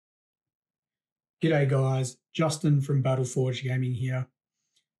G'day guys, Justin from Battleforge Gaming here,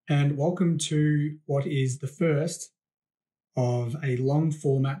 and welcome to what is the first of a long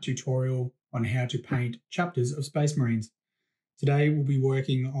format tutorial on how to paint chapters of Space Marines. Today we'll be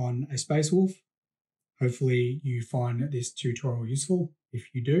working on a Space Wolf. Hopefully you find this tutorial useful.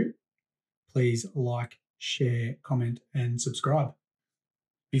 If you do, please like, share, comment, and subscribe.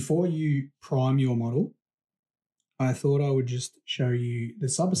 Before you prime your model, I thought I would just show you the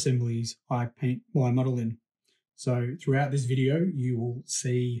sub-assemblies I paint my model in. So throughout this video, you will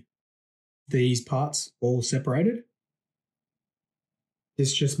see these parts all separated.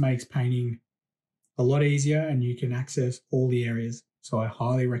 This just makes painting a lot easier and you can access all the areas. So I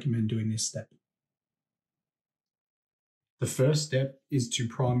highly recommend doing this step. The first step is to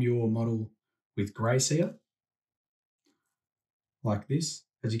prime your model with grey sear, like this.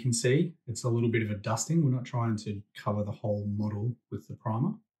 As you can see, it's a little bit of a dusting. We're not trying to cover the whole model with the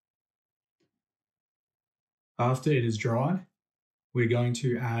primer. After it is dried, we're going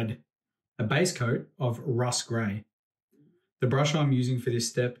to add a base coat of rust grey. The brush I'm using for this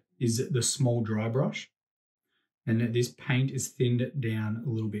step is the small dry brush, and this paint is thinned down a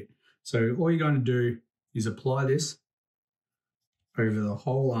little bit. So all you're going to do is apply this over the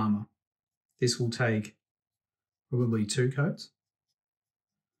whole armour. This will take probably 2 coats.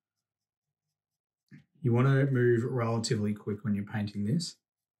 You want to move relatively quick when you're painting this,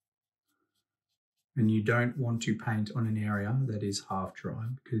 and you don't want to paint on an area that is half dry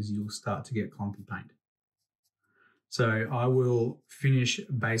because you'll start to get clumpy paint. So I will finish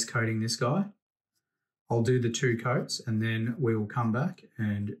base coating this guy. I'll do the 2 coats and then we will come back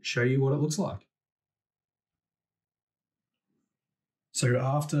and show you what it looks like. So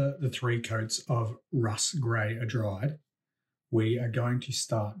after the 3 coats of rust grey are dried, we are going to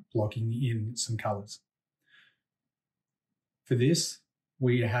start blocking in some colours. For this,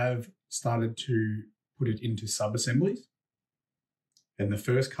 we have started to put it into sub-assemblies. And the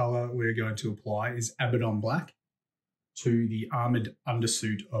first colour we're going to apply is Abaddon Black to the armoured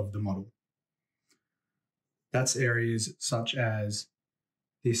undersuit of the model. That's areas such as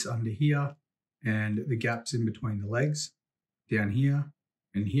this under here and the gaps in between the legs, down here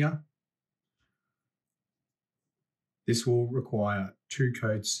and here. This will require 2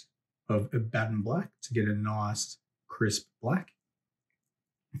 coats of Abaddon Black to get a nice crisp black.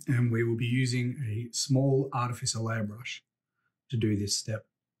 And we will be using a small artificial layer brush to do this step.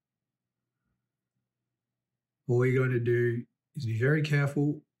 All you're going to do is be very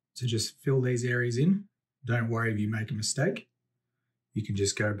careful to just fill these areas in. Don't worry if you make a mistake. You can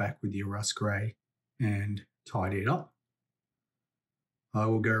just go back with your rust grey and tidy it up. I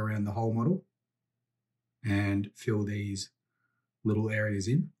will go around the whole model and fill these little areas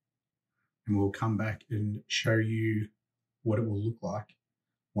in, and we'll come back and show you what it will look like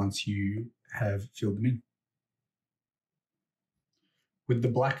once you have filled them in. With the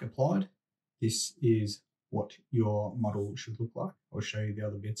black applied, this is what your model should look like. I'll show you the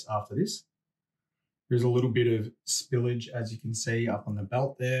other bits after this. There's a little bit of spillage, as you can see, up on the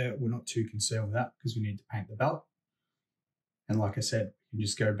belt there. We're not too concerned with that because we need to paint the belt. And like I said, you can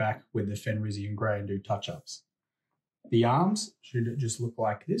just go back with the Fenrisian grey and do touch-ups. The arms should just look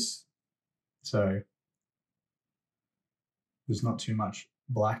like this. So there's not too much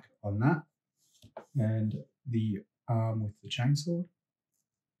black on that. And the arm with the chainsaw,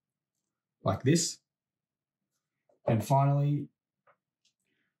 like this. And finally,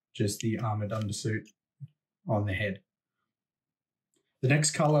 just the armoured undersuit on the head. The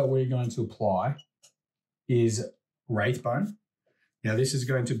next colour we're going to apply is Wraithbone. Now this is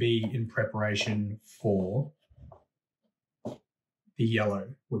going to be in preparation for the yellow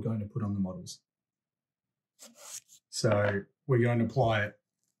we're going to put on the models. So we're going to apply it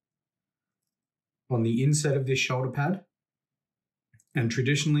on the inset of this shoulder pad. And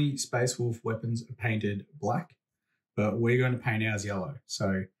traditionally, Space Wolf weapons are painted black, but we're going to paint ours yellow.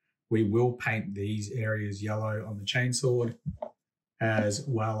 So we will paint these areas yellow on the chainsword as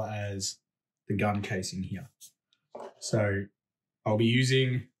well as the gun casing here. So I'll be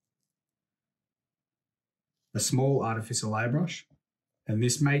using a small artificial layer brush, and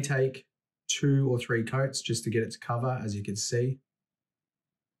this may take 2 or 3 coats just to get it to cover, as you can see.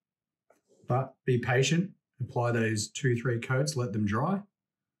 But be patient, apply those 2-3 coats, let them dry,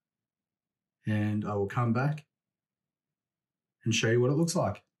 and I will come back and show you what it looks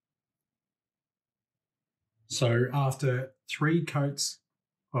like. So after 3 coats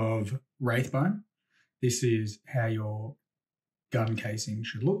of Wraithbone, this is how your gun casing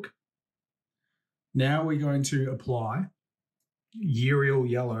should look. Now we're going to apply Uriel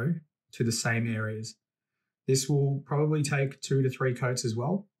Yellow to the same areas. This will probably take 2 to 3 coats as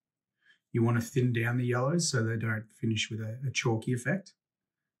well. you want to thin down the yellows so they don't finish with a chalky effect.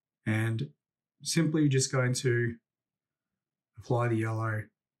 And simply just going to apply the yellow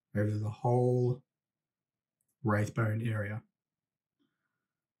over the whole wraith bone area.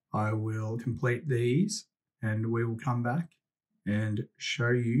 I will complete these and we will come back and show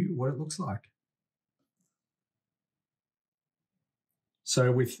you what it looks like.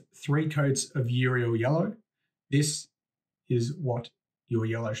 So with 3 coats of Uriel yellow, this is what your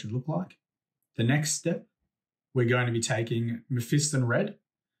yellow should look like. The next step, we're going to be taking Mephiston red,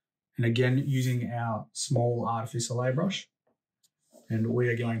 and again using our small artificial airbrush, and we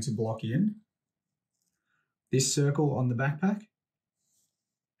are going to block in this circle on the backpack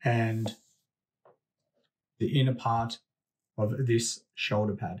and the inner part of this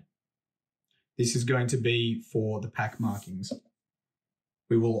shoulder pad. This is going to be for the pack markings.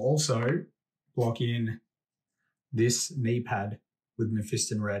 We will also block in this knee pad with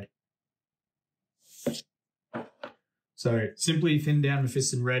Mephiston red. So simply thin down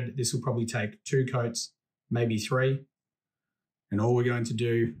Mephiston red. This will probably take 2 coats, maybe 3. And all we're going to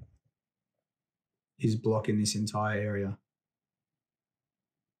do is block in this entire area.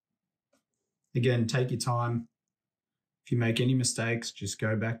 Again, take your time. If you make any mistakes, just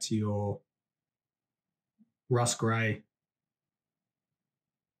go back to your rust grey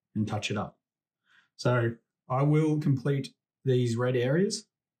and touch it up. So I will complete these red areas.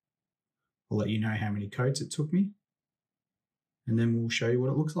 I'll let you know how many coats it took me, and then we'll show you what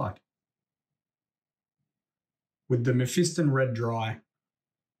it looks like. With the Mephiston red dry,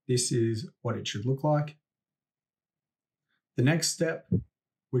 this is what it should look like. The next step,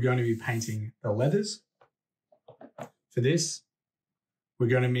 we're going to be painting the leathers. For this, we're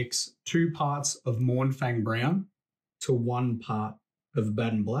going to mix 2 parts of Mournfang brown to 1 part of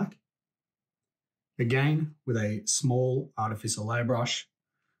Baden black. Again, with a small artificial airbrush,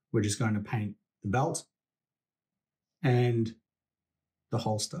 we're just going to paint the belt and the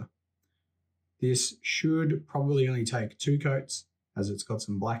holster. This should probably only take 2 coats as it's got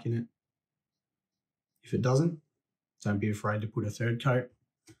some black in it. If it doesn't, don't be afraid to put a 3rd coat.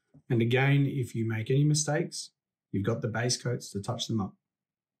 And again, if you make any mistakes, you've got the base coats to touch them up.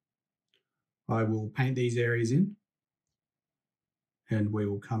 I will paint these areas in and we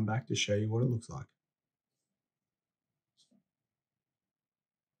will come back to show you what it looks like.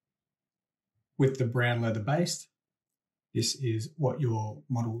 With the brown leather base, this is what your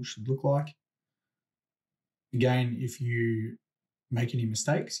model should look like. Again, if you make any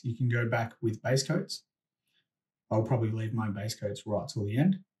mistakes, you can go back with base coats. I'll probably leave my base coats right till the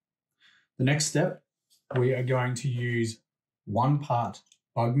end. The next step, we are going to use 1 part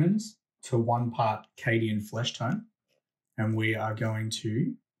Bugman's to 1 part Cadian flesh tone, and we are going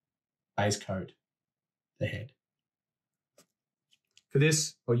to base coat the head. For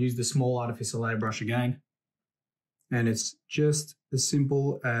this, I'll use the small artificial airbrush again, and it's just as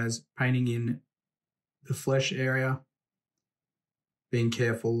simple as painting in the flesh area, being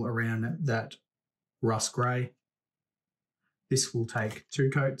careful around that rust grey. This will take 2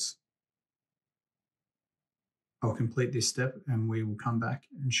 coats. I'll complete this step and we will come back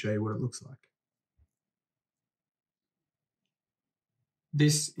and show you what it looks like.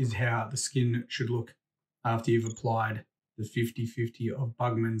 This is how the skin should look after you've applied the 50-50 of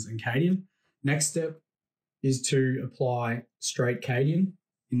Bugman's and Cadian. Next step is to apply straight Cadian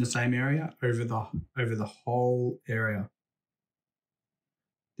in the same area over the whole area.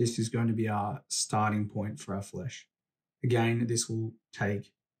 This is going to be our starting point for our flesh. Again, this will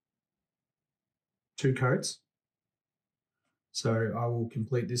take 2 coats. So I will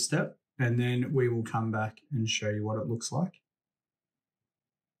complete this step and then we will come back and show you what it looks like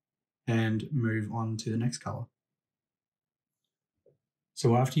and move on to the next colour.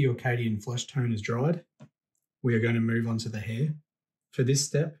 So after your Cadian flesh tone is dried, we are going to move on to the hair. For this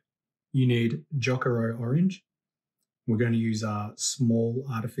step, you need Jocaro orange. We're going to use our small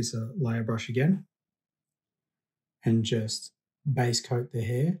artificer layer brush again and just base coat the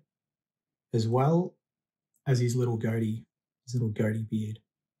hair as well as his little goatee beard.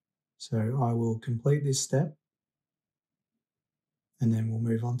 So I will complete this step and then we'll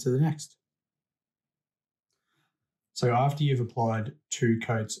move on to the next. So after you've applied 2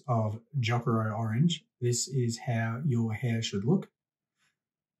 coats of Jocaro orange, this is how your hair should look.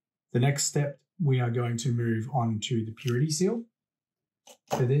 The next step, we are going to move on to the purity seal.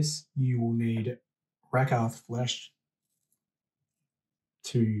 For this, you will need Rakarth flesh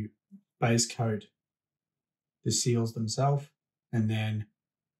to base coat the seals themselves, and then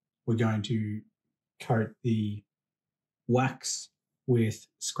we're going to coat the wax with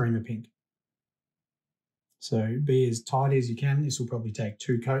Screamer Pink. So be as tight as you can. This will probably take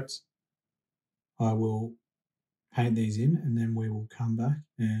 2 coats. I will paint these in and then we will come back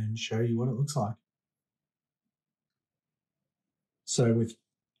and show you what it looks like. So with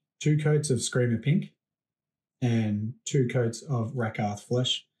 2 coats of Screamer Pink and 2 coats of Rakarth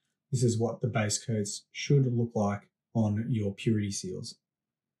Flesh, this is what the base coats should look like on your purity seals.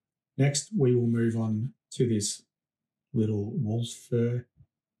 Next, we will move on to this little wolf fur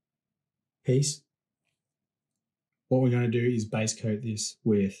piece. What we're going to do is base coat this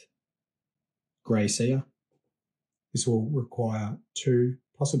with grey cedar. This will require 2,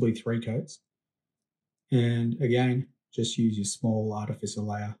 possibly 3 coats. And again, just use your small artificial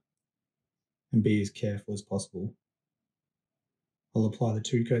layer and be as careful as possible. I'll apply the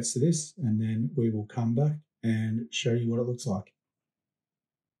 2 coats to this and then we will come back and show you what it looks like.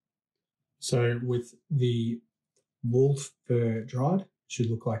 So with the wolf fur dried, it should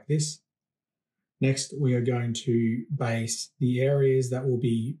look like this. Next, we are going to base the areas that will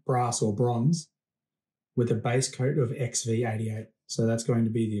be brass or bronze with a base coat of XV88. So that's going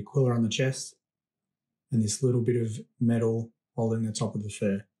to be the Aquila on the chest and this little bit of metal holding the top of the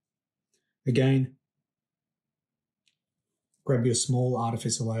fur. Again, grab your small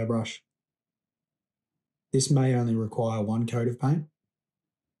artificial layer brush. This may only require 1 coat of paint,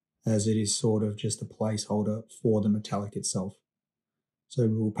 as it is sort of just a placeholder for the metallic itself. So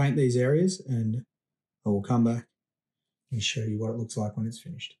we will paint these areas and I will come back and show you what it looks like when it's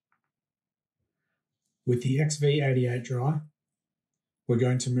finished. With the XV88 dry, we're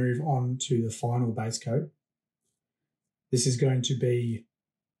going to move on to the final base coat. This is going to be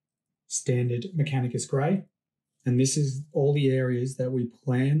standard Mechanicus Grey, and this is all the areas that we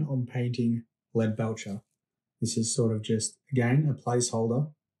plan on painting Lead Belcher. This is sort of just, again, a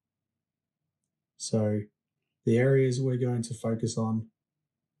placeholder. So the areas we're going to focus on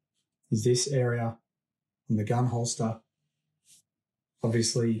is this area on the gun holster,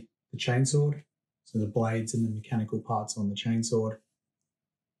 obviously the chainsword, so the blades and the mechanical parts on the chainsword,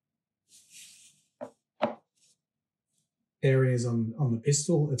 areas on the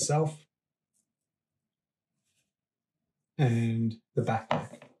pistol itself, and the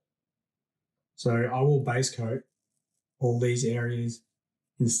backpack. So I will base coat all these areas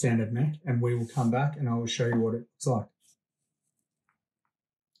in standard mech and we will come back and I will show you what it looks like.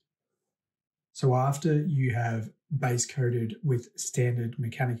 So after you have base coated with standard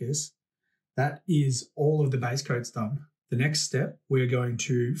Mechanicus, that is all of the base coats done. The next step, we're going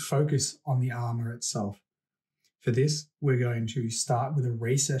to focus on the armor itself. For this, we're going to start with a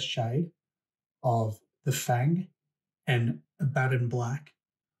recessed shade of the Fang and a Batten Black,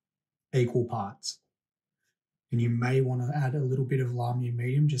 equal parts. And you may want to add a little bit of Lamia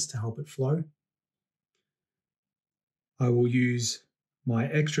Medium just to help it flow. I will use my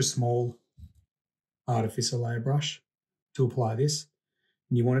extra small artificial layer brush to apply this.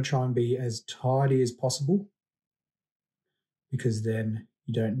 And you want to try and be as tidy as possible because then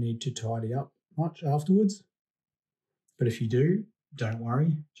you don't need to tidy up much afterwards. But if you do, don't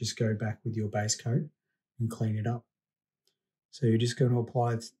worry, just go back with your base coat and clean it up. So you're just going to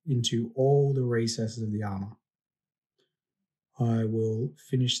apply it into all the recesses of the armor. I will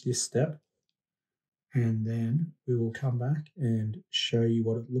finish this step and then we will come back and show you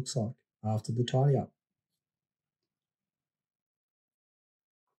what it looks like after the tidy up.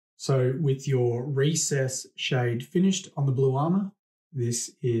 So with your recess shade finished on the blue armor,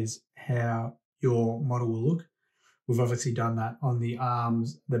 this is how your model will look. We've obviously done that on the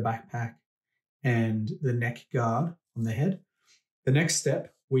arms, the backpack, and the neck guard on the head. The next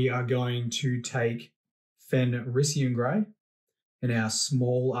step, we are going to take Fenrisian Grey and our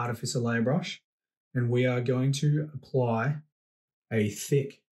small artificial layer brush, and we are going to apply a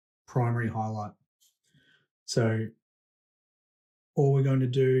thick primary highlight. So all we're going to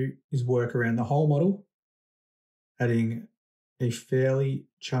do is work around the whole model, adding a fairly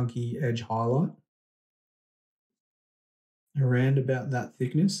chunky edge highlight around about that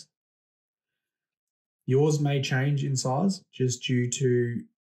thickness. Yours may change in size just due to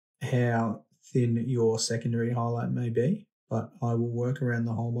how thin your secondary highlight may be, but I will work around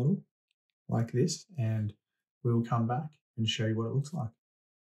the whole model like this and we will come back and show you what it looks like.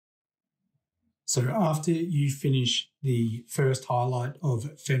 So after you finish the first highlight of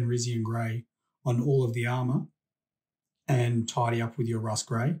Fenrisian Grey on all of the armour and tidy up with your rust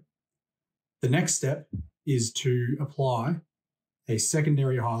grey, the next step is to apply a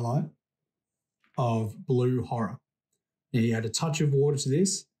secondary highlight of Blue Horror. Now you add a touch of water to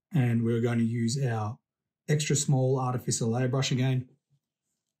this and we're going to use our extra small artificial layer brush again.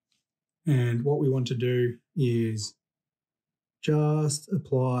 And what we want to do is just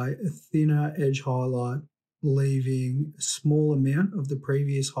apply a thinner edge highlight, leaving a small amount of the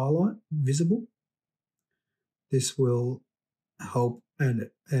previous highlight visible. this will help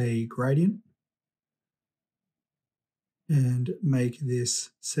add a gradient and make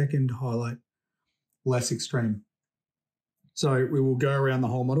this second highlight less extreme. So we will go around the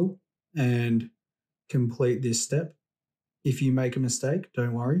whole model and complete this step. If you make a mistake,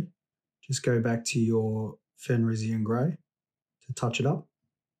 don't worry. Just go back to your Fenrisian grey to touch it up.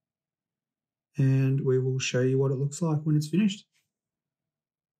 And we will show you what it looks like when it's finished.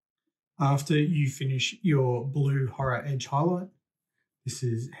 After you finish your blue horror edge highlight, this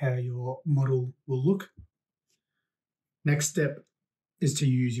is how your model will look. Next step is to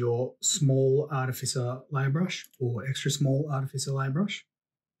use your small artificer layer brush or extra small artificer layer brush.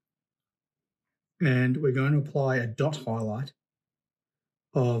 And we're going to apply a dot highlight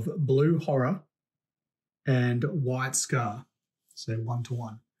of blue horror and white scar, so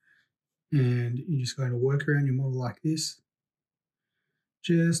 1:1. And you're just going to work around your model like this,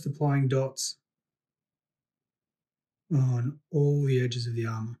 just applying dots on all the edges of the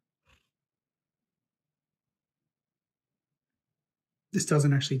armor. This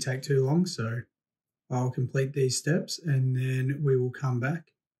doesn't actually take too long, so I'll complete these steps and then we will come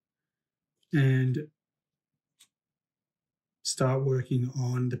back and start working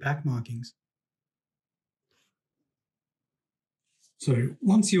on the pack markings. So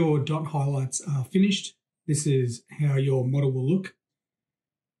once your dot highlights are finished, this is how your model will look.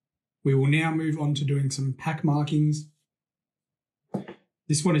 We will now move on to doing some pack markings.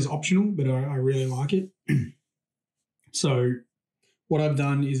 This one is optional, but I really like it. So what I've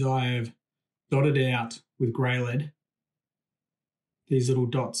done is I have dotted out with grey lead these little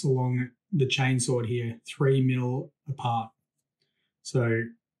dots along the chainsaw here, 3 mil apart. So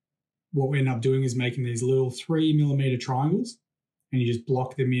what we end up doing is making these little 3 millimeter triangles, and you just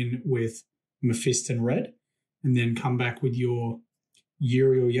block them in with Mephiston red, and then come back with your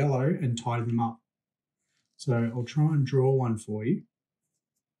Uriel yellow and tidy them up. So I'll try and draw one for you.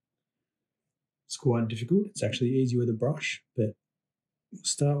 It's quite difficult. It's actually easier with a brush, but we'll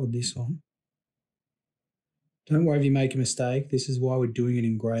start with this one. Don't worry if you make a mistake. This is why we're doing it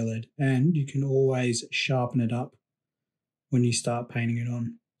in grey lead, and you can always sharpen it up when you start painting it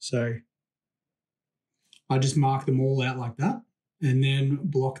on. So I just mark them all out like that and then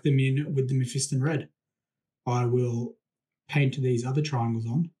block them in with the Mephiston red. I will paint these other triangles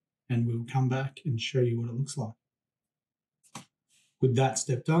on and we'll come back and show you what it looks like. With that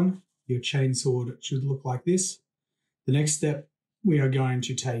step done, your chainsaw should look like this. The next step, we are going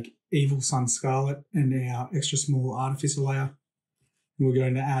to take Evil Sun Scarlet and our extra small artificer layer. And we're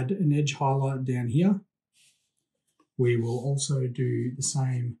going to add an edge highlight down here. We will also do the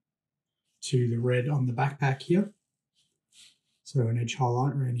same to the red on the backpack here. So an edge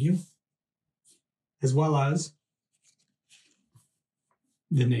highlight around here, as well as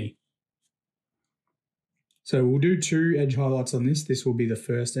the knee. So we'll do 2 edge highlights on this. This will be the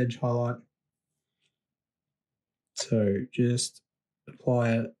first edge highlight. So just apply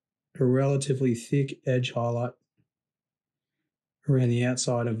a relatively thick edge highlight around the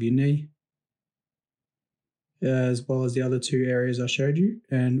outside of your knee, as well as the other 2 areas I showed you,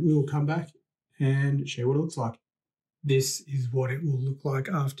 and we will come back and show what it looks like. This is what it will look like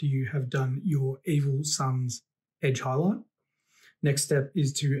after you have done your Evil Sun's edge highlight. Next step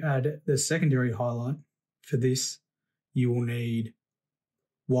is to add the secondary highlight. For this, you will need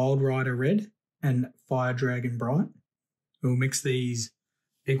Wild Rider Red and Fire Dragon Bright. We'll mix these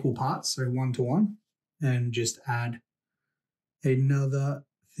equal parts, so 1:1, and just add another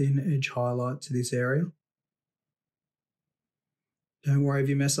thin edge highlight to this area. Don't worry if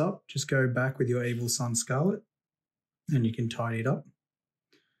you mess up, just go back with your Evil Sun Scarlet and you can tidy it up.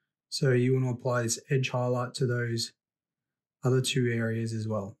 So you want to apply this edge highlight to those other 2 areas as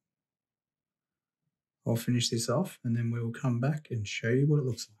well. I'll finish this off and then we will come back and show you what it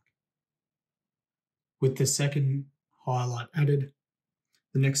looks like. With the second highlight added,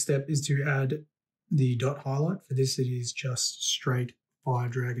 the next step is to add the dot highlight. For this, it is just straight Fire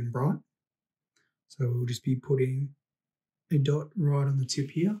Dragon Bright. So we'll just be putting a dot right on the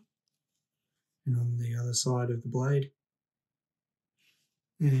tip here and on the other side of the blade,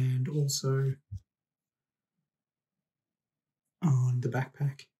 and also on the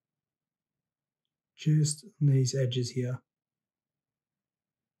backpack, just on these edges here.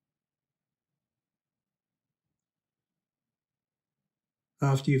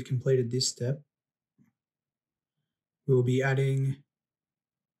 After you've completed this step, we'll be adding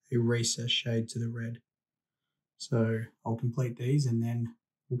a recess shade to the red. So I'll complete these and then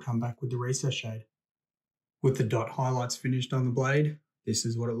we'll come back with the recess shade. With the dot highlights finished on the blade, this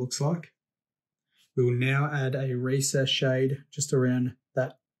is what it looks like. We will now add a recess shade just around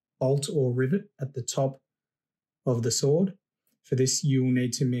that bolt or rivet at the top of the sword. For this, you will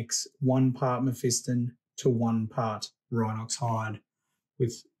need to mix 1 part Mephiston to 1 part Rhinox hide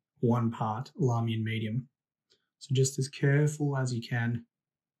with 1 part Lamian medium. So just as careful as you can.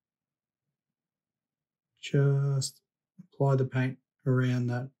 Just apply the paint around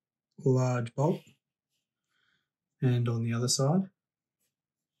that large bolt and on the other side.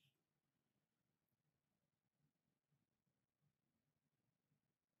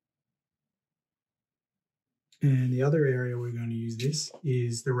 And the other area we're going to use this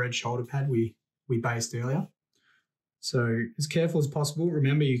is the red shoulder pad we based earlier. So as careful as possible.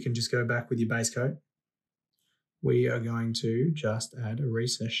 Remember, you can just go back with your base coat. We are going to just add a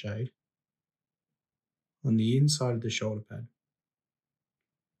recess shade on the inside of the shoulder pad.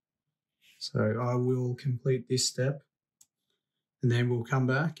 So I will complete this step and then we'll come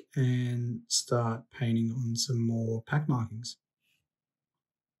back and start painting on some more pack markings.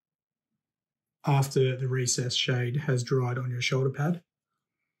 After the recess shade has dried on your shoulder pad,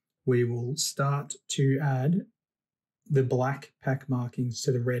 we will start to add the black pack markings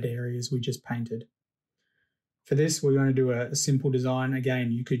to the red areas we just painted. For this, we're going to do a simple design.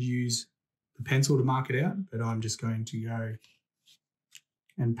 Again, you could use the pencil to mark it out, but I'm just going to go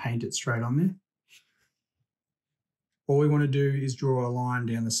and paint it straight on there. All we want to do is draw a line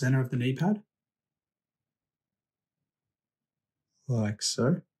down the center of the knee pad, like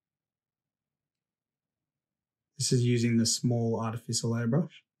so. This is using the small artificial airbrush.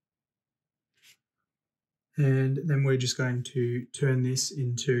 And then we're just going to turn this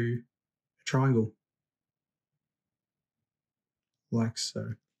into a triangle, like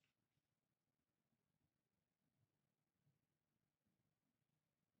so.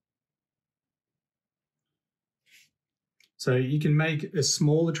 So you can make a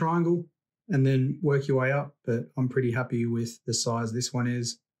smaller triangle and then work your way up, but I'm pretty happy with the size this one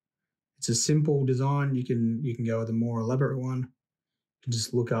is. It's a simple design. You can go with a more elaborate one. You can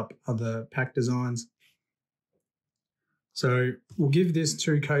just look up other pack designs. So we'll give this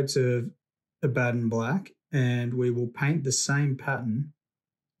 2 coats of Abaddon black and we will paint the same pattern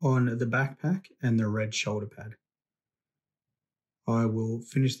on the backpack and the red shoulder pad. I will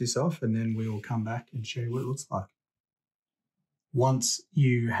finish this off and then we will come back and show you what it looks like. Once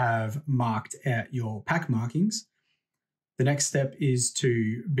you have marked out your pack markings, the next step is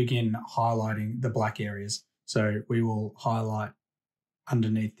to begin highlighting the black areas. So we will highlight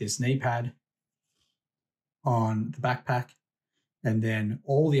underneath this knee pad, on the backpack, and then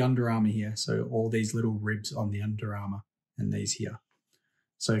all the Under Armour here. So all these little ribs on the Under Armour and these here.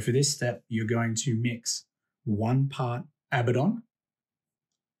 So for this step, you're going to mix 1 part Abaddon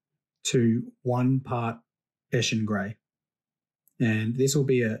to 1 part Eshin Grey. And this will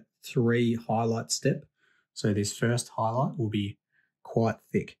be a 3 highlight step. So this first highlight will be quite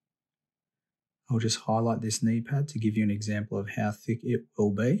thick. I'll just highlight this knee pad to give you an example of how thick it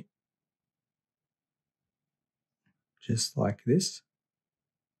will be. Just like this.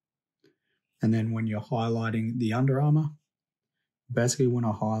 And then when you're highlighting the Under Armour, basically want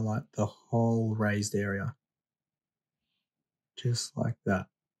to highlight the whole raised area. Just like that.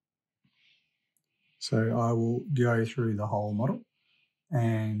 So I will go through the whole model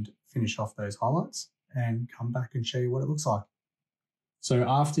and finish off those highlights and come back and show you what it looks like. So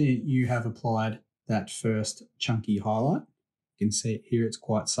after you have applied that first chunky highlight, you can see it here, it's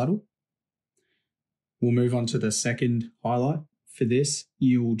quite subtle. We'll move on to the second highlight. For this,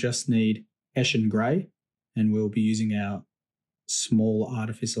 you will just need Eshin Grey, and we'll be using our small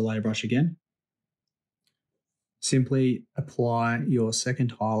artificial airbrush again. Simply apply your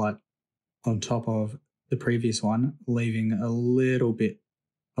second highlight on top of the previous one, leaving a little bit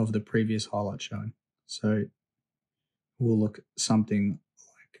of the previous highlight showing. So it will look something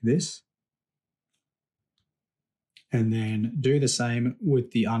like this. And then do the same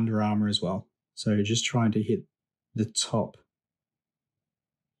with the Under Armour as well. So just trying to hit the top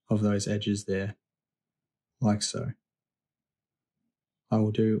of those edges there, like so. I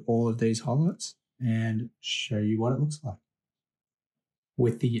will do all of these highlights and show you what it looks like.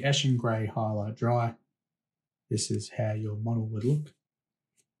 With the Eshin Grey highlight dry, this is how your model would look.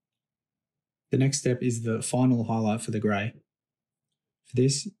 The next step is the final highlight for the grey. For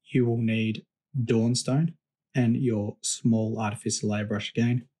this, you will need Dawnstone and your small artificial airbrush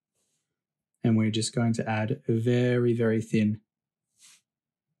again. And we're just going to add a very, very thin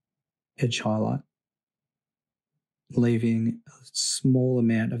edge highlight, leaving a small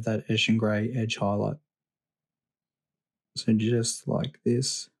amount of that Eshin Grey edge highlight. So just like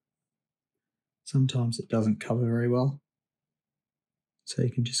this. Sometimes it doesn't cover very well, so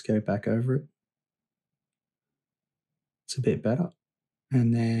you can just go back over it. It's a bit better.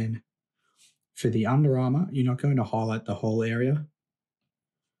 And then For the Under Armour, you're not going to highlight the whole area.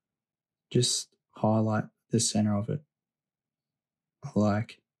 Just highlight the center of it,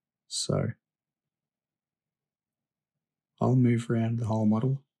 like so. I'll move around the whole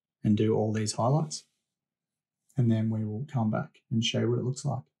model and do all these highlights, and then we will come back and show what it looks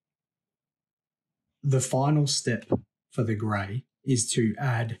like. The final step for the grey is to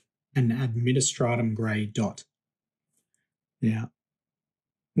add an administratum grey dot. Now,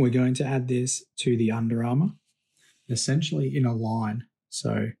 we're going to add this to the Under Armour, essentially in a line.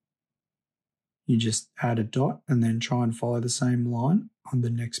 So you just add a dot and then try and follow the same line on the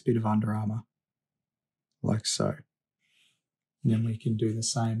next bit of Under Armour, like so. And then we can do the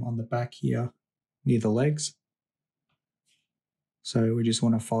same on the back here near the legs. So we just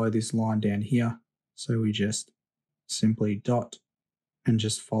want to follow this line down here. So we just simply dot and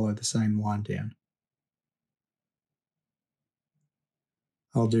just follow the same line down.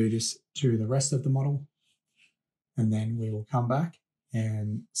 I'll do this to the rest of the model, and then we will come back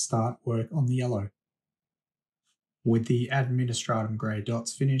and start work on the yellow. With the administratum grey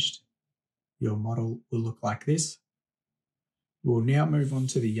dots finished, your model will look like this. We'll now move on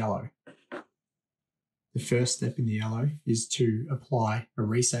to the yellow. The first step in the yellow is to apply a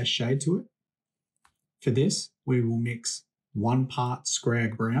recess shade to it. For this, we will mix 1 part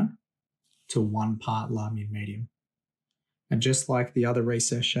scrag brown to 1 part Lahmian medium. And just like the other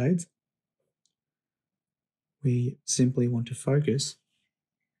recess shades, we simply want to focus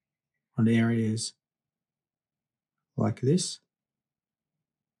on areas like this.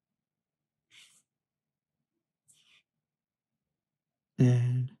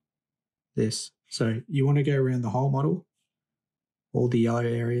 And this. So you want to go around the whole model, all the yellow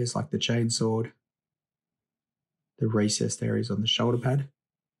areas like the chain sword, the recessed areas on the shoulder pad,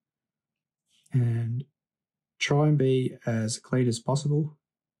 and try and be as clean as possible.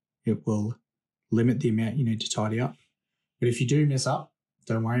 It will limit the amount you need to tidy up. But if you do mess up,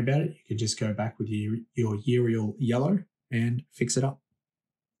 don't worry about it. You can just go back with your Uriel yellow and fix it up.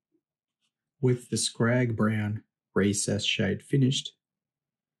 With the scrag brown recess shade finished,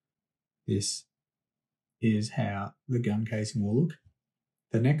 this is how the gun casing will look.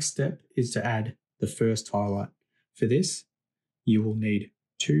 The next step is to add the first highlight. For this, you will need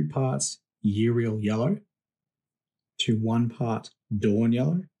 2 parts Uriel yellow to 1 part Dawn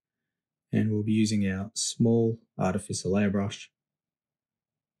yellow, and we'll be using our small artificial airbrush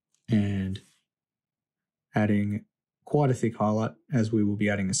and adding quite a thick highlight, as we will be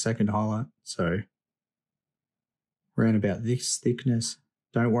adding a second highlight. So around about this thickness.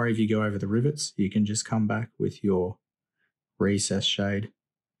 Don't worry if you go over the rivets, you can just come back with your recess shade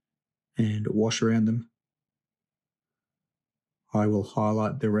and wash around them. I will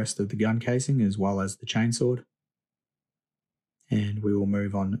highlight the rest of the gun casing as well as the chainsword, and we will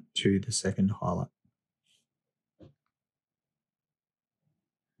move on to the second highlight.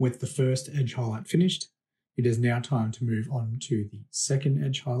 With the first edge highlight finished, it is now time to move on to the second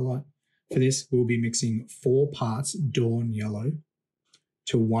edge highlight. For this, we'll be mixing 4 parts Dawn yellow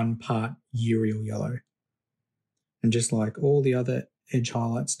to 1 part Uriel yellow. And just like all the other edge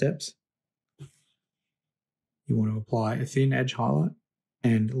highlight steps, you want to apply a thin edge highlight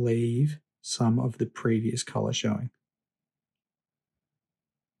and leave some of the previous color showing.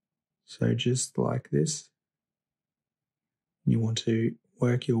 So just like this, you want to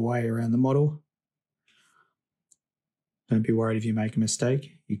work your way around the model. Don't be worried if you make a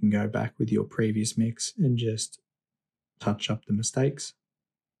mistake. You can go back with your previous mix and just touch up the mistakes.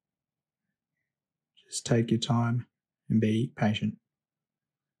 Just take your time and be patient.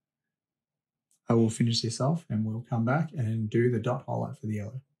 I will finish this off and we'll come back and do the dot highlight for the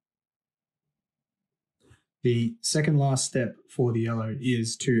yellow. The second last step for the yellow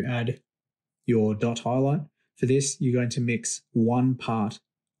is to add your dot highlight. For this, you're going to mix 1 part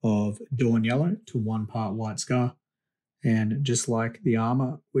of Dawn yellow to 1 part White Scar. And just like the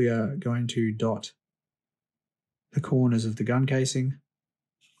armor, we are going to dot the corners of the gun casing,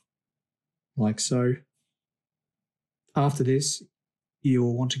 like so. After this,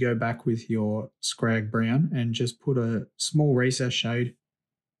 you'll want to go back with your scrag brown and just put a small recess shade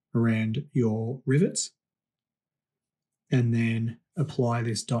around your rivets, and then apply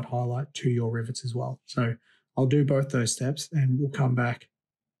this dot highlight to your rivets as well. So I'll do both those steps and we'll come back,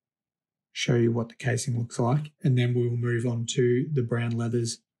 show you what the casing looks like, and then we will move on to the brown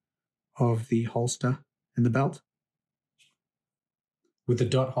leathers of the holster and the belt. With the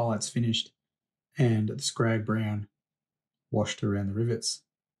dot highlights finished and the scrag brown washed around the rivets,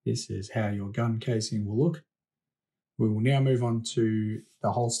 this is how your gun casing will look. We will now move on to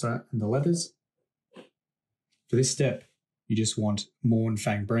the holster and the leathers. For this step, you just want Morn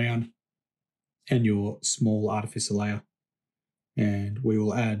Fang Brown and your small artificer layer. And we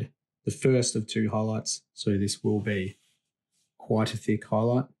will add the first of 2 highlights. So this will be quite a thick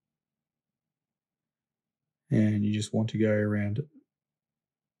highlight. And you just want to go around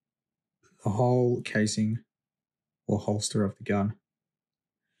the whole casing or holster of the gun.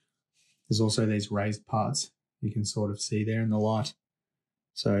 There's also these raised parts you can sort of see there in the light.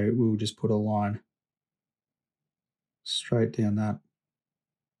 So we'll just put a line straight down that.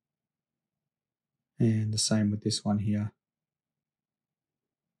 And the same with this one here.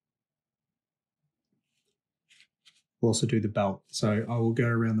 We'll also do the belt. So I will go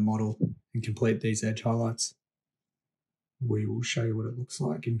around the model and complete these edge highlights. We will show you what it looks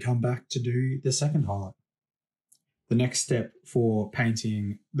like and come back to do the second highlight. The next step for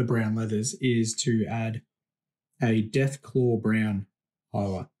painting the brown leathers is to add a Death Claw brown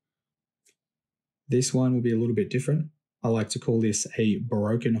highlight. This one will be a little bit different. I like to call this a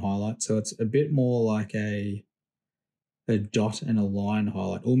broken highlight. So it's a bit more like a dot and a line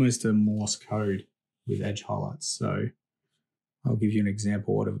highlight, almost a Morse code with edge highlights. So I'll give you an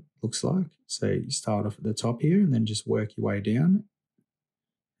example what it looks like. So you start off at the top here and then just work your way down.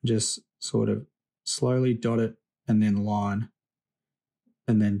 Just sort of slowly dot it and then line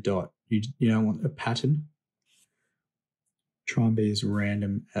and then dot. You don't want a pattern. Try and be as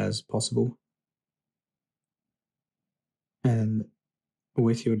random as possible. And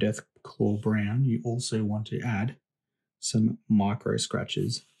with your Death Claw brown, you also want to add some micro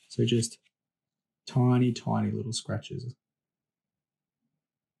scratches. So just tiny, tiny little scratches.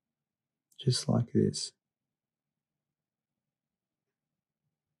 Just like this.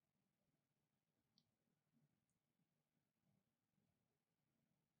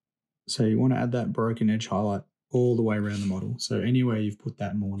 So you want to add that broken edge highlight all the way around the model. So anywhere you've put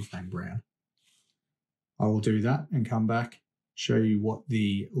that Mournfang brown. I will do that and come back, show you what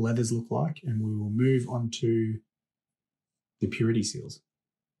the leathers look like, and we will move on to the purity seals.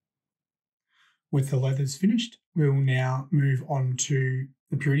 With the leathers finished, we will now move on to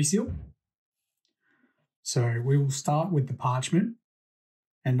the purity seal. So we will start with the parchment,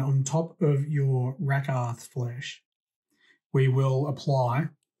 and on top of your Rakarth flesh, we will apply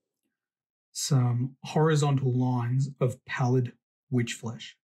some horizontal lines of pallid witch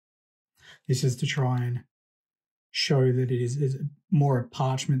flesh. This is to try and show that it is more a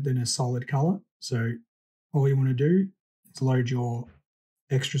parchment than a solid colour. So all you want to do is load your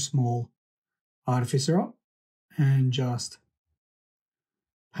extra small artificer up and just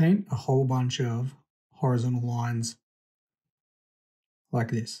paint a whole bunch of horizontal lines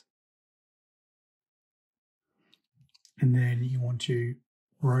like this. And then you want to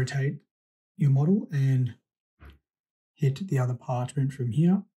rotate your model and hit the other parchment from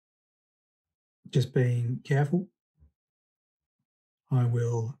here. Just being careful. I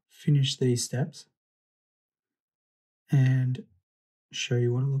will finish these steps and show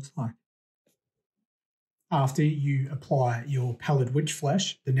you what it looks like. After you apply your pallid witch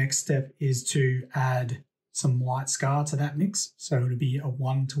flesh, the next step is to add some white scar to that mix. So it'll be a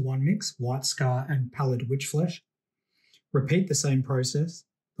 1-to-1 mix, white scar and pallid witch flesh. Repeat the same process,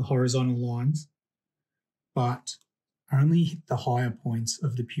 the horizontal lines, but only hit the higher points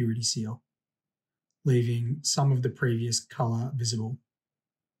of the purity seal, leaving some of the previous colour visible.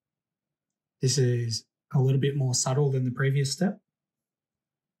 This is a little bit more subtle than the previous step,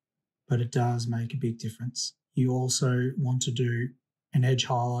 but it does make a big difference. You also want to do an edge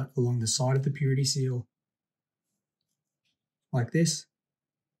highlight along the side of the purity seal, like this.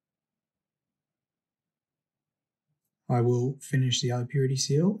 I will finish the other purity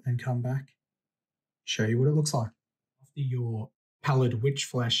seal and come back, show you what it looks like. After your pallid witch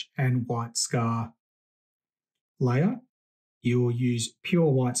flesh and white scar layer, you will use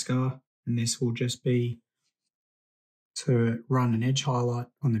pure white scar, and this will just be to run an edge highlight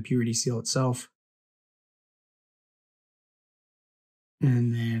on the purity seal itself.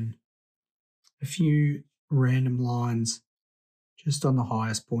 And then a few random lines just on the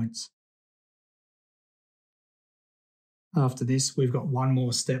highest points. After this, we've got one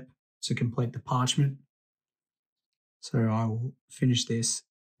more step to complete the parchment. So I will finish this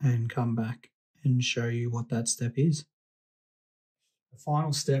and come back and show you what that step is. The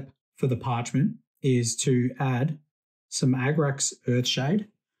final step for the parchment is to add some Agrax Earthshade.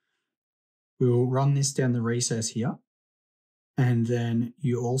 We'll run this down the recess here. And then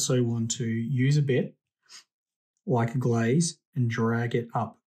you also want to use a bit like a glaze and drag it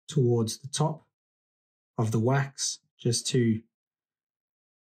up towards the top of the wax, just to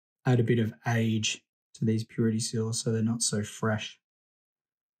add a bit of age to these purity seals so they're not so fresh.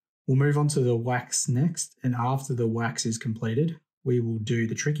 We'll move on to the wax next, and after the wax is completed, we will do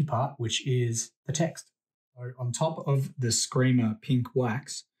the tricky part, which is the text. So on top of the Screamer pink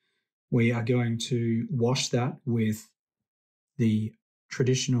wax, we are going to wash that with the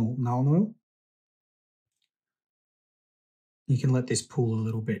traditional Nuln Oil. You can let this pool a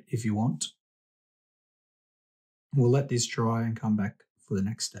little bit if you want. We'll let this dry and come back for the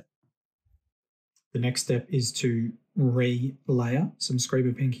next step. The next step is to re-layer some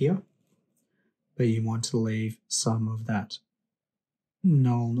Screamer pink here, but you want to leave some of that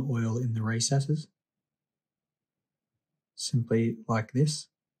Nuln Oil in the recesses, simply like this.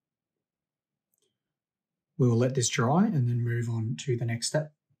 We will let this dry and then move on to the next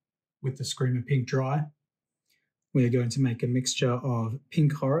step. With the Screamer pink dry, we are going to make a mixture of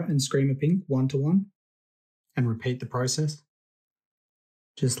Pink Horror and Screamer pink 1:1 and repeat the process,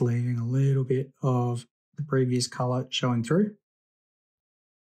 just leaving a little bit of the previous colour showing through,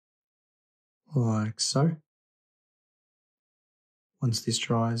 like so. Once this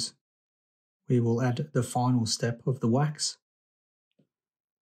dries, we will add the final step of the wax.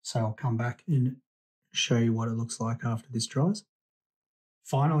 So I'll come back and show you what it looks like after this dries.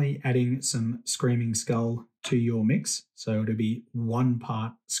 Finally, adding some Screaming Skull to your mix. So it'll be 1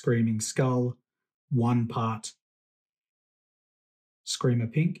 part Screaming Skull, 1 part Screamer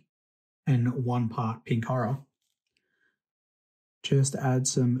Pink, and 1 part Pink Horror. Just add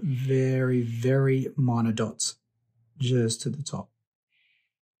some very, very minor dots just to the top.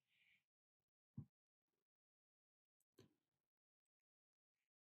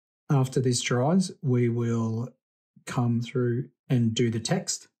 After this dries, we will come through and do the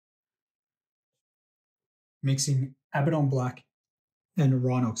text, mixing Abaddon Black and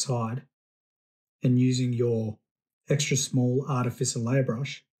Rhinox Hide, and using your extra small artificial layer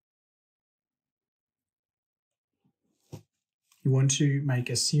brush. You want to make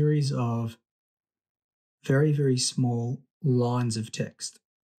a series of very, very small lines of text,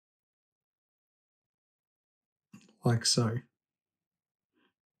 like so.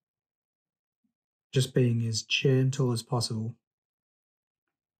 Just being as gentle as possible.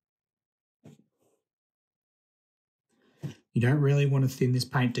 You don't really want to thin this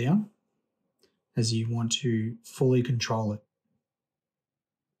paint down, as you want to fully control it.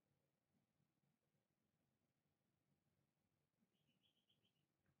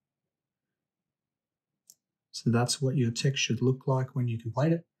 So that's what your text should look like when you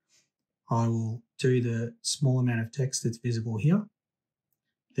complete it. I will do the small amount of text that's visible here.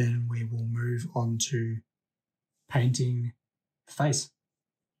 Then we will move on to painting the face.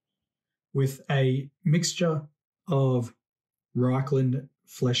 With a mixture of Reichland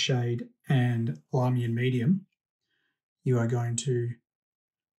Flesh Shade and Lamian Medium, you are going to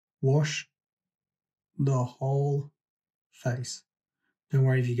wash the whole face. Don't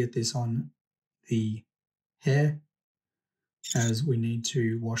worry if you get this on the hair, as we need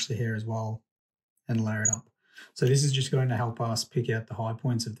to wash the hair as well and layer it up. So this is just going to help us pick out the high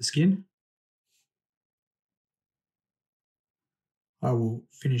points of the skin. I will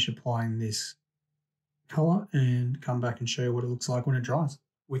finish applying this colour and come back and show you what it looks like when it dries.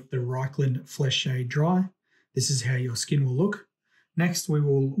 With the Reichland Flesh Shade dry, this is how your skin will look. Next, we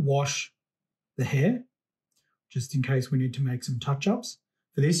will wash the hair, just in case we need to make some touch-ups.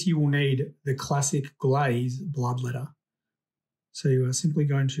 For this, you will need the classic glaze Bloodletter. So you are simply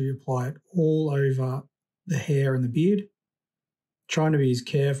going to apply it all over the hair and the beard, trying to be as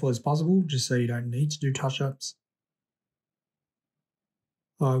careful as possible, just so you don't need to do touch-ups.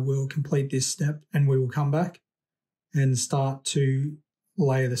 I will complete this step and we will come back and start to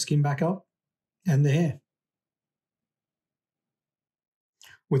layer the skin back up and the hair.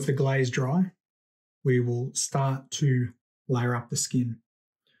 With the glaze dry, we will start to layer up the skin.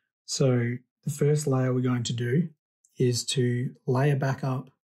 So the first layer we're going to do is to layer back up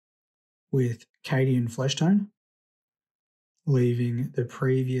with Cadian Flesh Tone, leaving the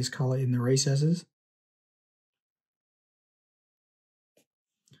previous colour in the recesses.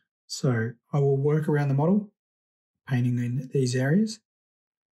 So I will work around the model, painting in these areas,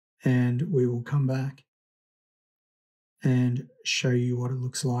 and we will come back and show you what it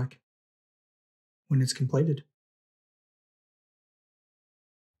looks like when it's completed.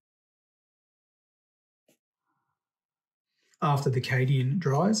 After the Cadian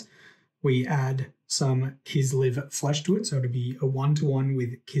dries, we add some Kislev Flesh to it, so it'll be a 1:1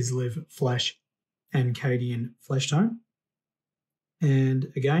 with Kislev Flesh and Cadian Flesh Tone.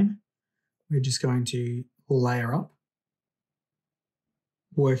 And again, we're just going to layer up,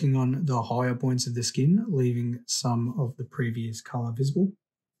 working on the higher points of the skin, leaving some of the previous colour visible.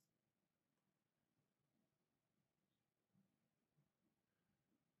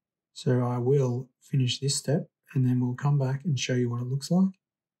 So I will finish this step and then we'll come back and show you what it looks like.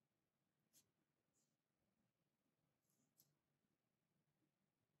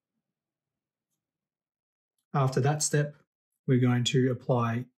 After that step, we're going to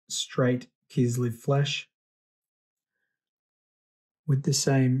apply straight Kislev flesh with the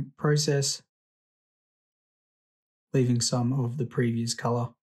same process, leaving some of the previous colour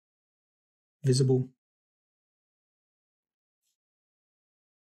visible.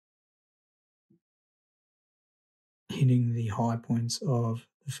 Hitting the high points of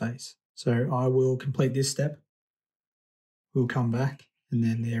the face. So I will complete this step. We'll come back, and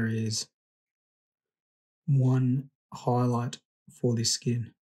then there is one highlight for this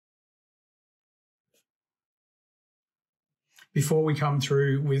skin. Before we come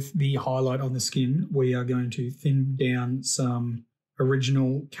through with the highlight on the skin, we are going to thin down some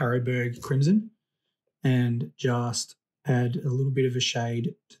original Carroburg Crimson and just add a little bit of a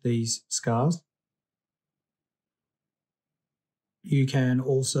shade to these scars. You can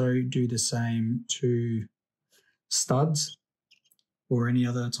also do the same to studs or any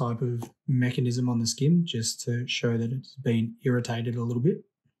other type of mechanism on the skin, just to show that it's been irritated a little bit.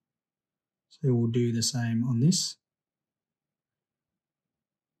 So we'll do the same on this.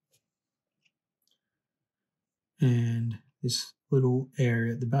 And this little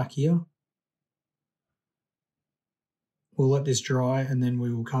area at the back here. We'll let this dry, and then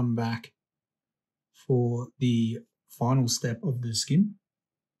we will come back for the final step of the skin.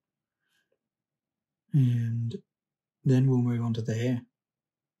 And then we'll move on to the hair.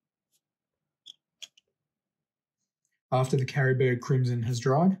 After the Carroburg Crimson has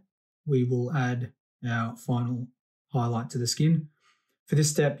dried, we will add our final highlight to the skin. For this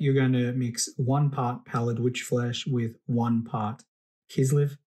step, you're going to mix 1 part pallid witch flesh with 1 part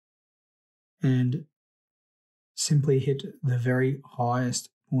Kislev and simply hit the very highest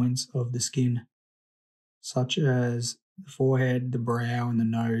points of the skin, such as the forehead, the brow, and the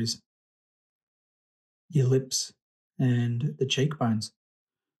nose, your lips, and the cheekbones.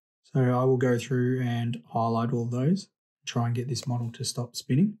 So I will go through and highlight all those, try and get this model to stop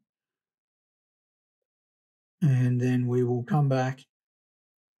spinning. And then we will come back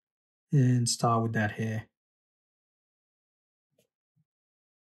and start with that hair.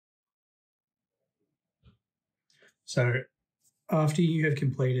 So after you have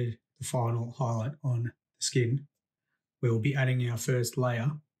completed the final highlight on the skin, we will be adding our first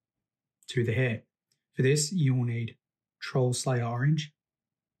layer to the hair. For this, you will need Troll Slayer Orange,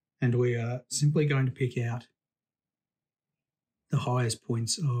 and we are simply going to pick out the highest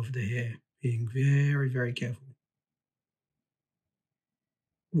points of the hair, being very, very careful.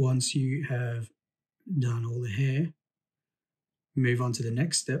 Once you have done all the hair, move on to the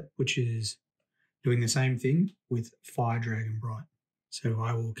next step, which is doing the same thing with Fire Dragon Bright. So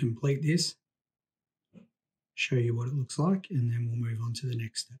I will complete this, show you what it looks like, and then we'll move on to the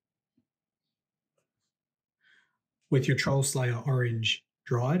next step. With your Troll Slayer Orange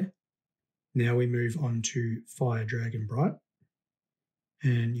dried, now we move on to Fire Dragon Bright.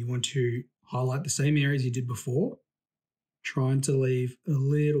 And you want to highlight the same areas you did before, trying to leave a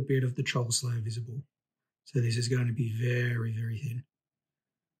little bit of the Troll Slayer visible. So this is going to be very, very thin.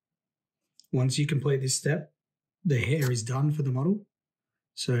 Once you complete this step, the hair is done for the model.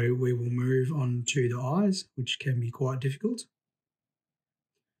 So we will move on to the eyes, which can be quite difficult.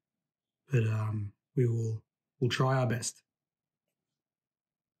 But we'll try our best.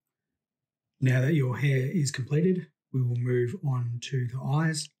 Now that your hair is completed, we will move on to the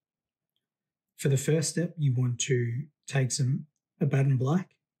eyes. For the first step, you want to take some Abaddon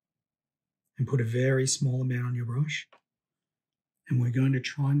Black and put a very small amount on your brush. And we're going to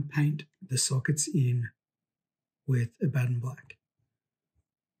try and paint the sockets in with Abaddon Black.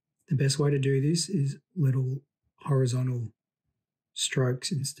 The best way to do this is little horizontal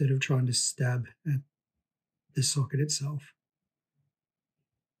strokes instead of trying to stab at the socket itself.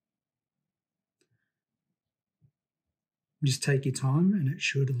 Just take your time and it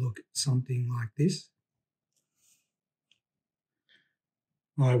should look something like this.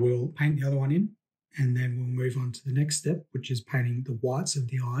 I will paint the other one in and then we'll move on to the next step, which is painting the whites of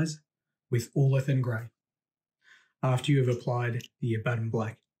the eyes with Olithan Grey. After you have applied the Abaddon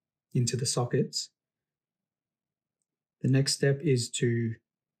Black into the sockets, the next step is to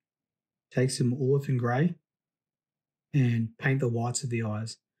take some Olithan Grey and paint the whites of the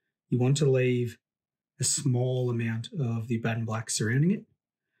eyes. You want to leave a small amount of the Abaddon Black surrounding it.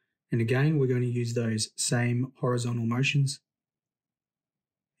 And again, we're going to use those same horizontal motions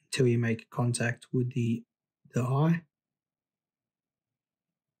until you make contact with the eye,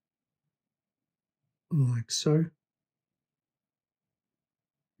 like so.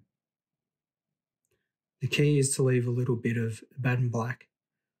 The key is to leave a little bit of Abaddon Black,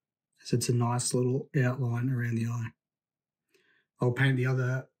 as it's a nice little outline around the eye. I'll paint the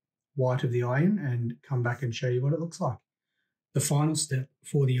other white of the eye in and come back and show you what it looks like. The final step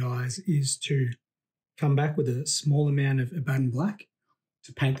for the eyes is to come back with a small amount of Abaddon Black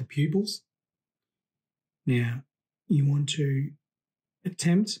to paint the pupils. Now, you want to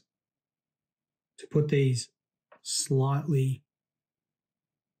attempt to put these slightly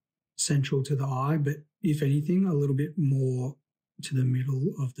central to the eye, but if anything, a little bit more to the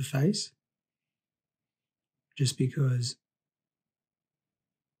middle of the face, just because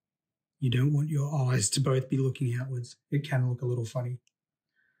you don't want your eyes to both be looking outwards. It can look a little funny.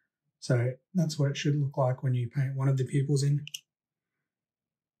 So that's what it should look like when you paint one of the pupils in.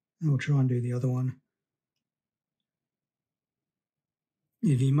 I'll try and do the other one.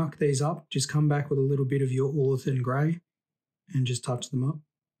 If you muck these up, just come back with a little bit of your olefin grey and just touch them up.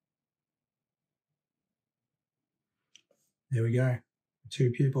 There we go. 2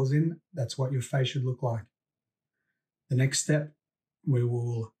 pupils in, that's what your face should look like. The next step, we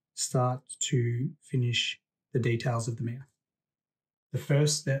will start to finish the details of the mouth. The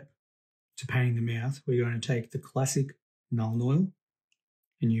first step to painting the mouth, we're going to take the classic Nuln Oil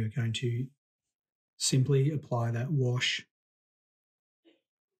and you're going to simply apply that wash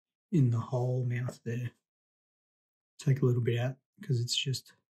in the whole mouth there. Take a little bit out because it's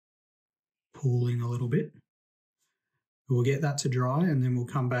just pooling a little bit. We'll get that to dry and then we'll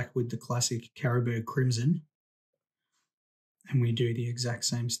come back with the classic Caribou Crimson and we do the exact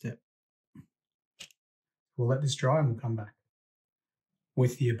same step. We'll let this dry and we'll come back.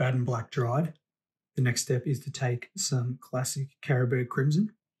 With the Abaddon Black dried, the next step is to take some classic Caribou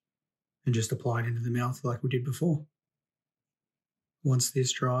Crimson and just apply it into the mouth like we did before. Once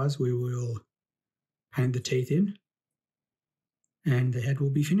this dries, we will paint the teeth in and the head will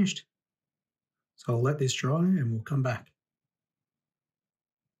be finished. So I'll let this dry and we'll come back.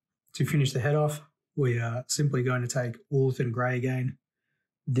 To finish the head off, we are simply going to take olefin grey again.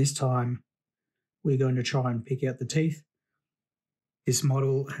 This time, we're going to try and pick out the teeth. This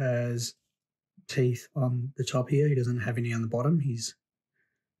model has teeth on the top here. He doesn't have any on the bottom. His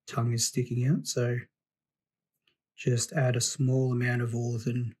tongue is sticking out. So just add a small amount of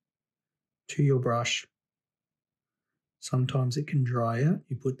olefin to your brush. Sometimes it can dry out.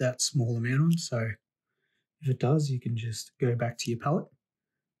 You put that small amount on. So if it does, you can just go back to your palette.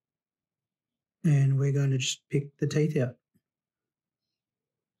 And we're going to just pick the teeth out.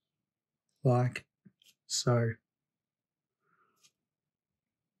 Like so.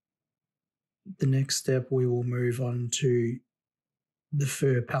 The next step, we will move on to the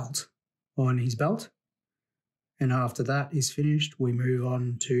fur pelt on his belt. And after that is finished, we move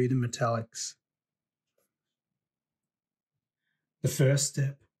on to the metallics. The first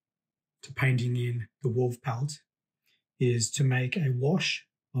step to painting in the wolf pelt is to make a wash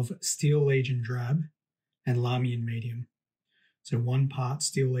of Steel Legion Drab and Lamian Medium. So 1 part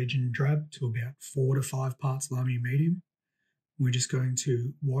Steel Legion Drab to about 4 to 5 parts Lamian Medium. We're just going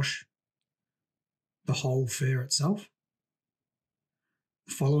to wash the whole fur itself.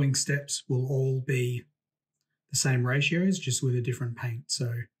 The following steps will all be the same ratios, just with a different paint.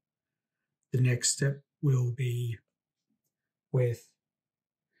 So the next step will be with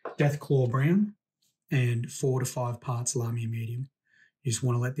Deathclaw Brown and 4 to 5 parts Lamian Medium. You just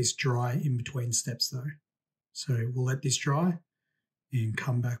want to let this dry in between steps though. So we'll let this dry and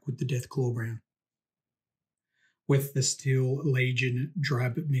come back with the Deathclaw Brown. With the Steel Legion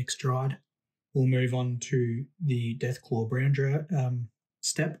Drab mix dried, we'll move on to the Deathclaw Brown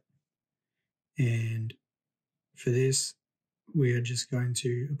step. And for this, we are just going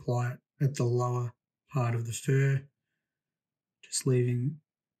to apply it at the lower part of the fur, just leaving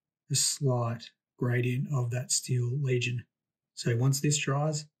a slight gradient of that Steel Legion. So once this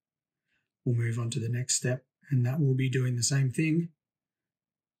dries, we'll move on to the next step, and that will be doing the same thing,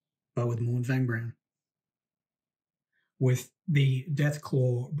 but with Mournfang Brown. With the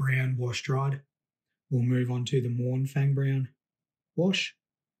Deathclaw Brown wash dried, we'll move on to the Mournfang Brown wash.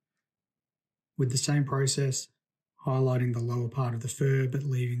 With the same process, highlighting the lower part of the fur, but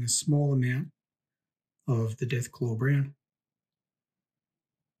leaving a small amount of the Deathclaw Brown.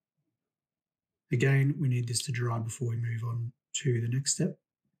 Again, we need this to dry before we move on to the next step.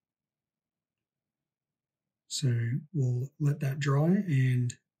 So we'll let that dry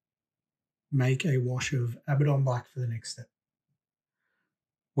and make a wash of Abaddon Black for the next step.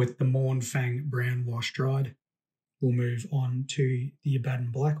 With the Mournfang Brown wash dried, we'll move on to the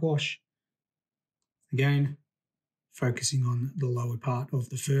Abaddon Black wash. Again, focusing on the lower part of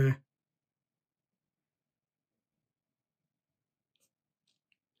the fur.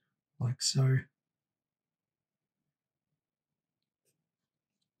 Like so.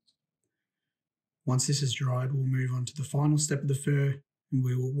 Once this is dried, we'll move on to the final step of the fur, and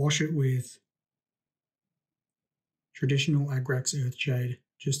we will wash it with traditional Agrax Earthshade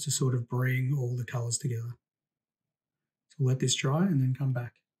just to sort of bring all the colours together. So let this dry and then come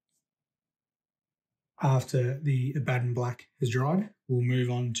back. After the Abaddon Black has dried, we'll move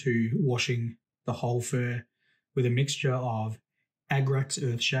on to washing the whole fur with a mixture of Agrax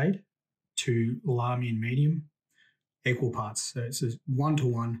Earthshade to Lamian Medium, equal parts. So it's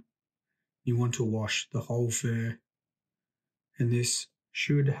 1:1. You want to wash the whole fur, and this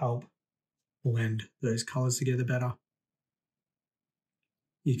should help blend those colours together better.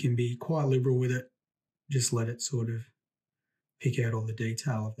 You can be quite liberal with it, just let it sort of pick out all the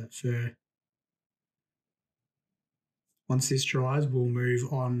detail of that fur. Once this dries, we'll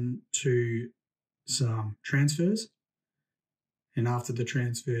move on to some transfers, and after the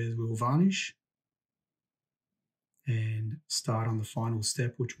transfers we'll varnish and start on the final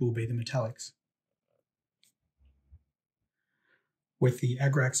step, which will be the metallics. With the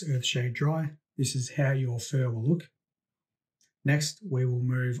Agrax Earthshade dry, this is how your fur will look. Next, we will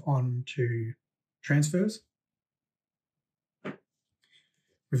move on to transfers.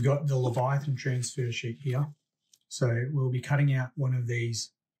 We've got the Leviathan transfer sheet here. So we'll be cutting out one of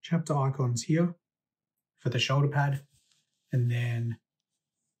these chapter icons here for the shoulder pad. And then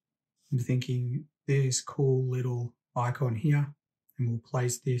I'm thinking this cool little icon here, and we'll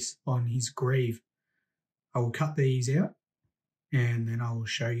place this on his greave. I will cut these out, and then I will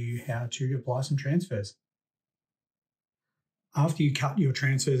show you how to apply some transfers. After you cut your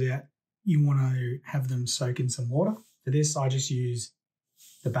transfers out, you want to have them soak in some water. For this, I just use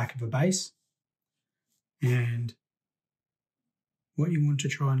the back of a base. And what you want to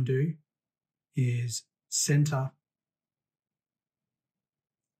try and do is center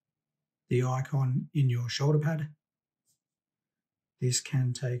the icon in your shoulder pad. This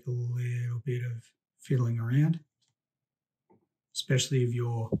can take a little bit of fiddling around, especially if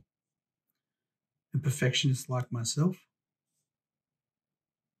you're a perfectionist like myself.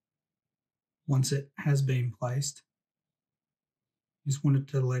 Once it has been placed, just wanted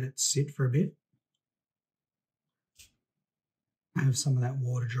to let it sit for a bit. Have some of that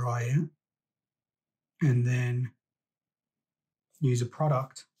water dry out, and then use a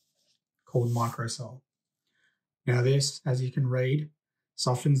product called Microsol. Now this, as you can read,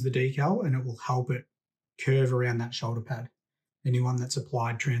 softens the decal and it will help it curve around that shoulder pad. Anyone that's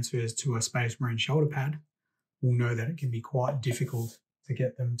applied transfers to a Space Marine shoulder pad will know that it can be quite difficult to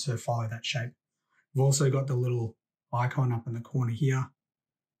get them to follow that shape. We've also got the little icon up in the corner here.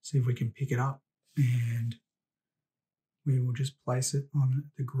 See if we can pick it up, and we will just place it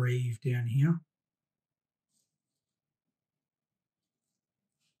on the greave down here,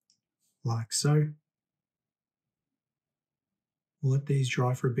 like so. We'll let these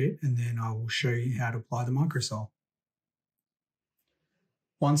dry for a bit, and then I will show you how to apply the Microsol.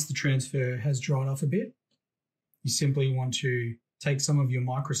 Once the transfer has dried off a bit, you simply want to take some of your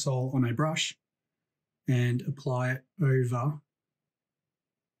Microsol on a brush and apply it over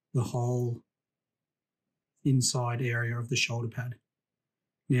the whole inside area of the shoulder pad.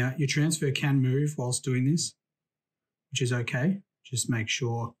 Now, your transfer can move whilst doing this, which is okay. Just make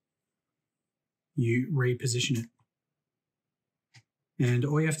sure you reposition it. And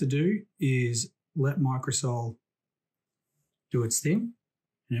all you have to do is let Microsol do its thing,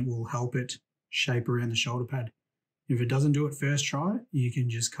 and it will help it shape around the shoulder pad. If it doesn't do it first try, you can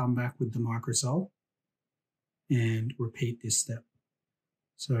just come back with the Microsol and repeat this step.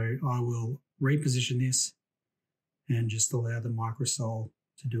 So I will reposition this and just allow the Microsol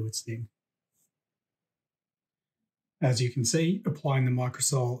to do its thing. As you can see, applying the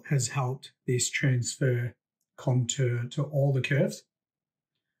Microsol has helped this transfer contour to all the curves.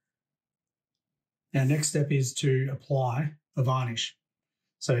 Our next step is to apply a varnish.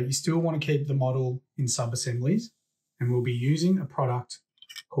 So you still want to keep the model in sub-assemblies, and we'll be using a product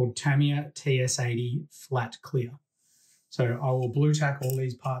called Tamiya TS80 Flat Clear. So I will blue tack all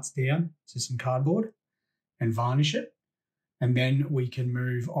these parts down to some cardboard and varnish it, and then we can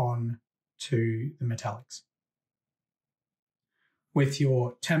move on to the metallics. With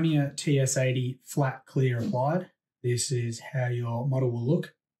your Tamiya TS80 Flat Clear applied, this is how your model will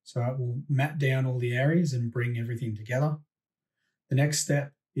look. So it will mat down all the areas and bring everything together. The next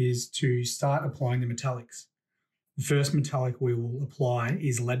step is to start applying the metallics. The first metallic we will apply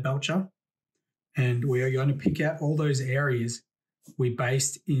is Lead Belcher, and we are going to pick out all those areas we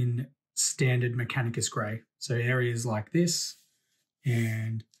based in standard Mechanicus grey. So areas like this,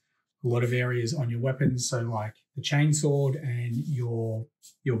 and a lot of areas on your weapons, so like the chainsword and your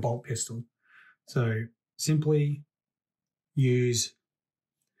bolt pistol. So simply use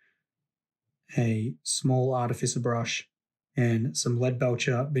a small artificer brush and some lead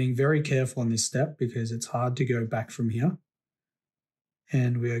belcher, being very careful on this step because it's hard to go back from here.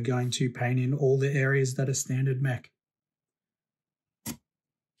 And we are going to paint in all the areas that are standard mech.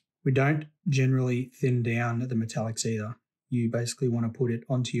 We don't generally thin down the metallics either. You basically want to put it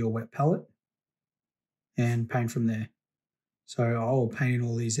onto your wet palette and paint from there. So I'll paint in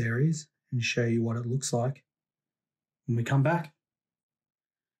all these areas and show you what it looks like when we come back.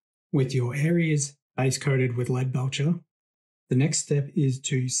 With your areas base coated with lead belcher, the next step is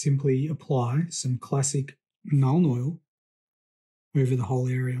to simply apply some classic Nuln Oil over the whole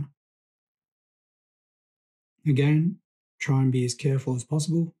area. Again, try and be as careful as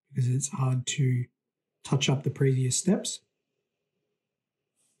possible because it's hard to touch up the previous steps.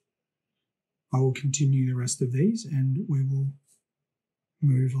 I will continue the rest of these and we will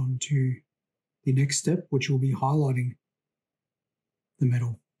move on to the next step, which will be highlighting the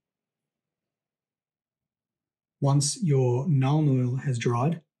metal. Once your Nuln Oil has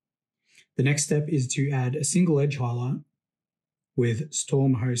dried, the next step is to add a single edge highlight with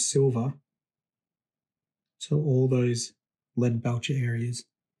Stormhost Silver to all those lead belcher areas.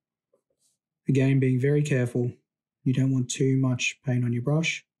 Again, being very careful, you don't want too much paint on your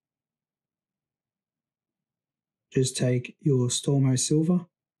brush. Just take your Stormhost Silver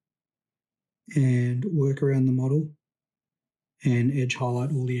and work around the model and edge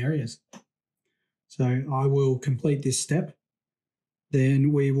highlight all the areas. So I will complete this step.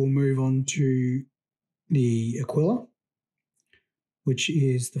 Then we will move on to the Aquila, which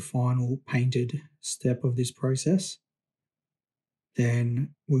is the final painted step of this process.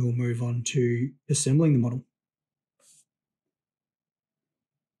 Then we will move on to assembling the model.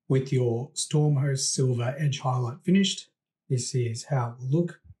 With your Stormhost Silver edge highlight finished, this is how it will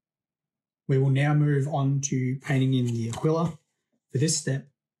look. We will now move on to painting in the Aquila. For this step,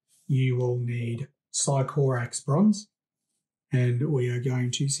 you will need Psychorax Bronze, and we are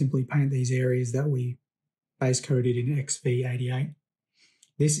going to simply paint these areas that we base coated in XV88.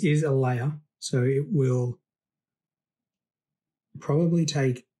 This is a layer, so it will probably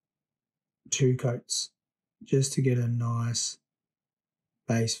take 2 coats just to get a nice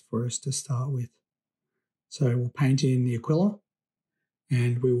base for us to start with. So we'll paint in the Aquila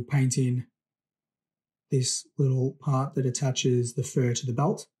and we will paint in this little part that attaches the fur to the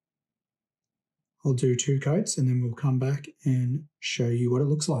belt. I'll do 2 coats and then we'll come back and show you what it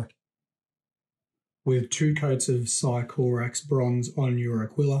looks like. With 2 coats of Psychorax Bronze on your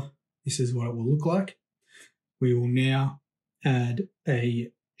Aquila, this is what it will look like. We will now add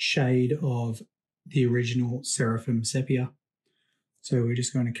a shade of the original Seraphim Sepia. So we're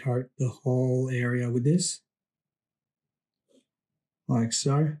just going to coat the whole area with this, like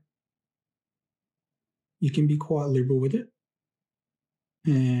so. You can be quite liberal with it.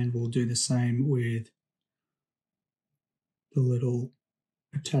 And we'll do the same with the little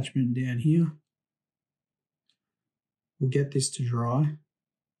attachment down here. We'll get this to dry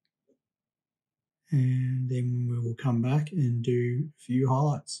and then we will come back and do a few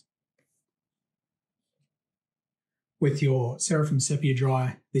highlights. With your Seraphim Sepia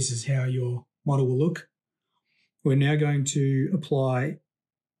dry, this is how your model will look. We're now going to apply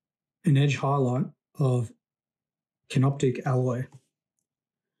an edge highlight of Canoptic Alloy.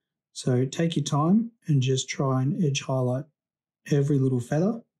 So take your time and just try and edge highlight every little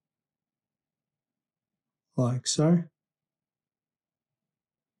feather, like so.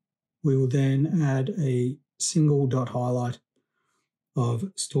 We will then add a single dot highlight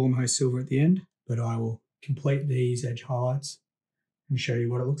of Stormhost Silver at the end, but I will complete these edge highlights and show you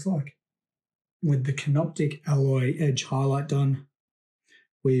what it looks like. With the Canoptic Alloy edge highlight done,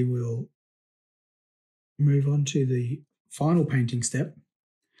 we will move on to the final painting step,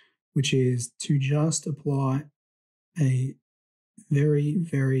 which is to just apply a very,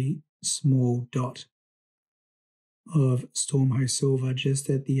 very small dot of Stormhost Silver just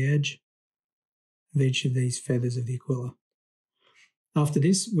at the edge of each of these feathers of the Aquila. After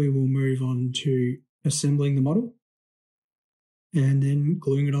this, we will move on to assembling the model and then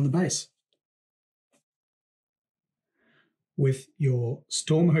gluing it on the base. With your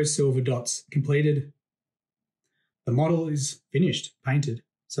Stormhost Silver dots completed, the model is finished, painted.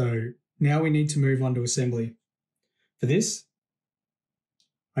 So now we need to move on to assembly. For this,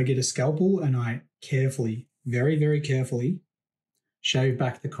 I get a scalpel and I carefully, very, very carefully, shave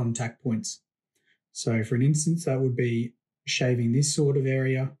back the contact points. So for an instance, that would be shaving this sort of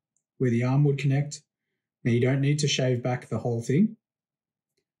area where the arm would connect. Now you don't need to shave back the whole thing,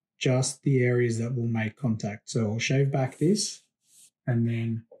 just the areas that will make contact. So I'll shave back this, and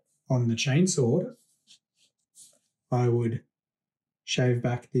then on the chainsaw, I would shave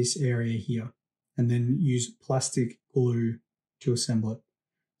back this area here. and then use plastic glue to assemble it.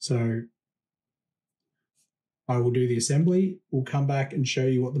 So I will do the assembly. We'll come back and show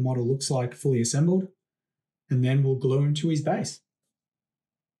you what the model looks like fully assembled, and then we'll glue him to his base.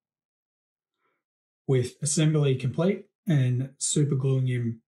 With assembly complete and super gluing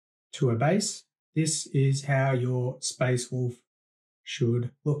him to a base, this is how your Space Wolf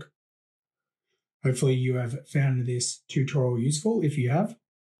should look. Hopefully you have found this tutorial useful. If you have,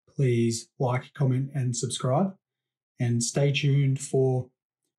 please like, comment, and subscribe, and stay tuned for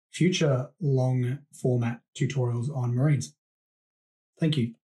future long format tutorials on Marines. Thank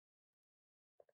you.